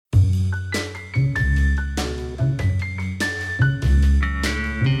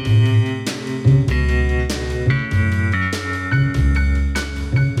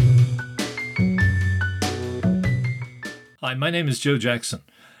Hi, my name is Joe Jackson,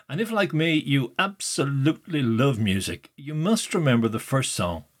 and if, like me, you absolutely love music, you must remember the first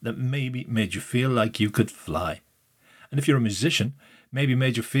song that maybe made you feel like you could fly. And if you're a musician, maybe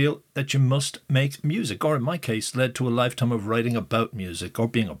made you feel that you must make music, or in my case, led to a lifetime of writing about music, or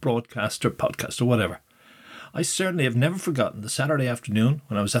being a broadcaster, podcaster, whatever. I certainly have never forgotten the Saturday afternoon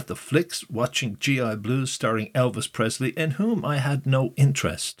when I was at the Flicks watching GI Blues starring Elvis Presley, in whom I had no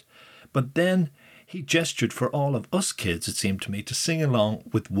interest. But then he gestured for all of us kids, it seemed to me, to sing along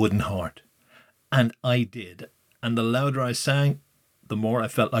with Wooden Heart. And I did. And the louder I sang, the more I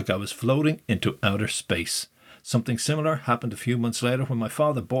felt like I was floating into outer space. Something similar happened a few months later when my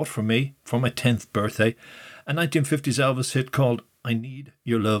father bought for me, for my 10th birthday, a 1950s Elvis hit called I Need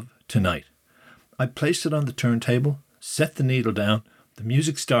Your Love Tonight. I placed it on the turntable, set the needle down, the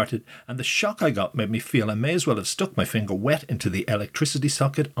music started, and the shock I got made me feel I may as well have stuck my finger wet into the electricity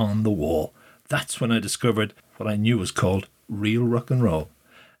socket on the wall. That's when I discovered what I knew was called real rock and roll.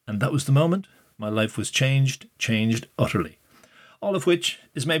 And that was the moment my life was changed utterly. All of which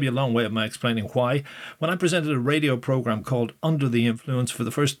is maybe a long way of my explaining why, when I presented a radio program called Under the Influence for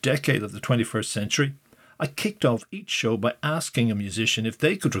the first decade of the 21st century, I kicked off each show by asking a musician if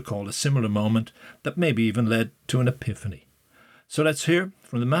they could recall a similar moment that maybe even led to an epiphany. So let's hear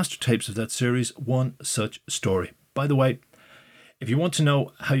from the master tapes of that series one such story. By the way, if you want to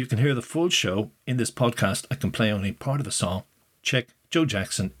know how you can hear the full show in this podcast, I can play only part of a song. Check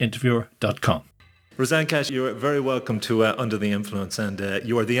joejacksoninterviewer.com. Roseanne Cash, you're very welcome to Under the Influence, and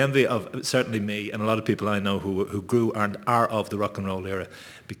you are the envy of certainly me and a lot of people I know who grew and are of the rock and roll era,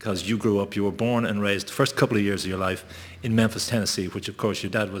 because you were born and raised the first couple of years of your life in Memphis, Tennessee, which of course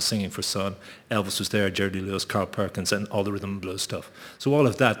your dad was singing for Sun, Elvis was there, Jerry Lee Lewis, Carl Perkins, and all the rhythm and blues stuff. So all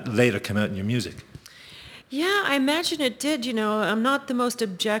of that later came out in your music. Yeah, I imagine it did. You know, I'm not the most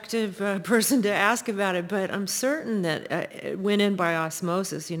objective person to ask about it, but I'm certain that it went in by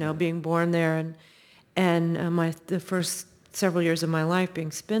osmosis, you know, being born there and the first several years of my life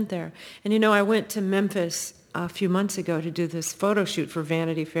being spent there. And, you know, I went to Memphis a few months ago to do this photo shoot for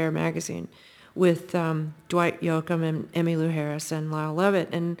Vanity Fair magazine with Dwight Yoakam and Emmylou Harris and Lyle Lovett.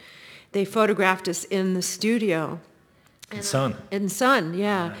 And they photographed us in the studio. In Sun. In Sun,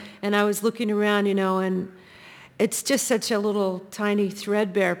 yeah. And I was looking around, you know, and it's just such a little tiny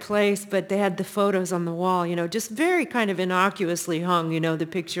threadbare place, but they had the photos on the wall, you know, just very kind of innocuously hung, you know, the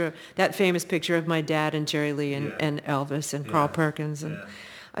picture, that famous picture of my dad and Jerry Lee and Elvis and Carl Perkins. And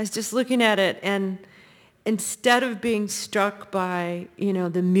I was just looking at it, and instead of being struck by, you know,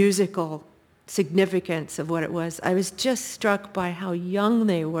 the musical significance of what it was, I was just struck by how young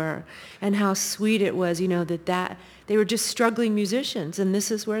they were and how sweet it was, you know, that they were just struggling musicians, and this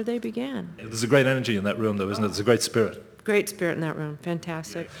is where they began. There's a great energy in that room, though, isn't it? There's a great spirit. Great spirit in that room.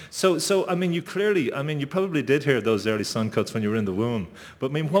 Fantastic. So I mean, you probably did hear those early Sun cuts when you were in the womb.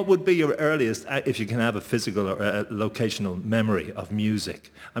 But I mean, what would be your earliest, if you can have a physical or a locational memory of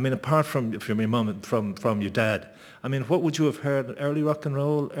music? I mean, apart from your mum, from your dad, I mean, what would you have heard? Early rock and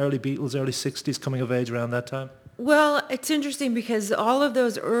roll, early Beatles, early 60s, coming of age around that time? Well, it's interesting because all of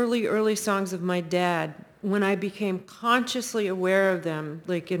those early songs of my dad, when I became consciously aware of them,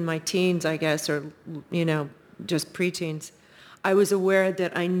 like in my teens, I guess, or, you know, just preteens, I was aware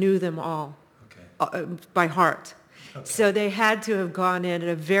that I knew them all by heart. Okay. So they had to have gone in at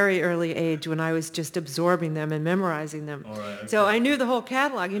a very early age when I was just absorbing them and memorizing them. All right, okay. So I knew the whole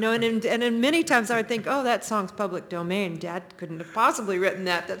catalog, you know, and many times I would think, oh, that song's public domain. Dad couldn't have possibly written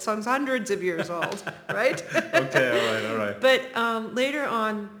that. That song's hundreds of years old, right? Okay, all right. But later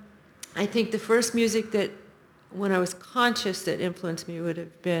on, I think the first music that, when I was conscious, that influenced me would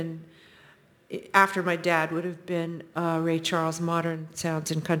have been, after my dad, would have been Ray Charles' modern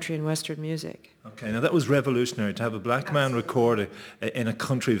sounds in country and western music. Okay, now that was revolutionary, to have a black man record in a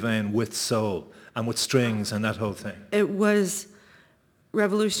country vein with soul and with strings and that whole thing. It was,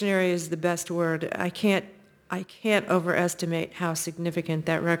 revolutionary is the best word. I can't overestimate how significant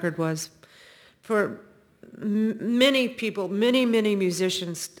that record was. For many people, many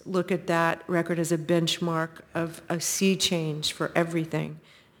musicians look at that record as a benchmark of a sea change for everything.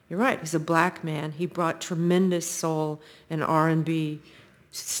 You're right, he's a black man. He brought tremendous soul and R&B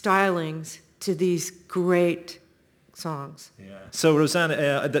stylings to these great songs. Yeah. So Roseanne,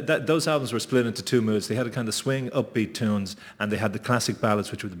 those albums were split into two moods. They had a kind of swing, upbeat tunes, and they had the classic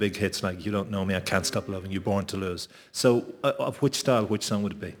ballads, which were the big hits like You Don't Know Me, I Can't Stop Loving You, Born to Lose. So of which style, which song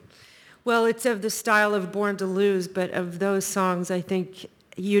would it be? Well, it's of the style of Born to Lose, but of those songs, I think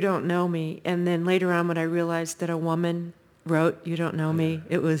You Don't Know Me. And then later on when I realized that a woman wrote You Don't Know Me,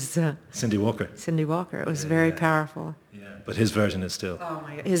 it was Cindy Walker. Cindy Walker. It was very powerful. But his version is still. Oh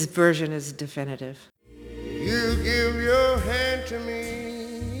my God. His version is definitive. You give your to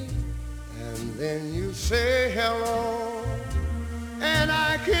me, and then you say hello, and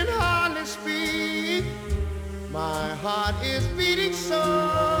I can hardly speak. My heart is beating so,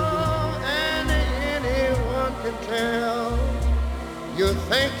 and anyone can tell. You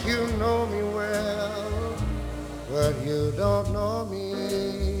think you know me well, but you don't know me.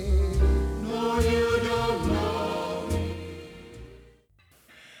 No, you don't know me.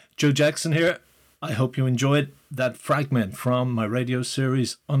 Joe Jackson here. I hope you enjoyed that fragment from my radio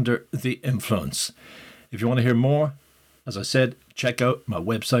series, Under the Influence. If you want to hear more, as I said, check out my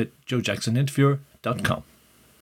website, joejacksoninterviewer.com.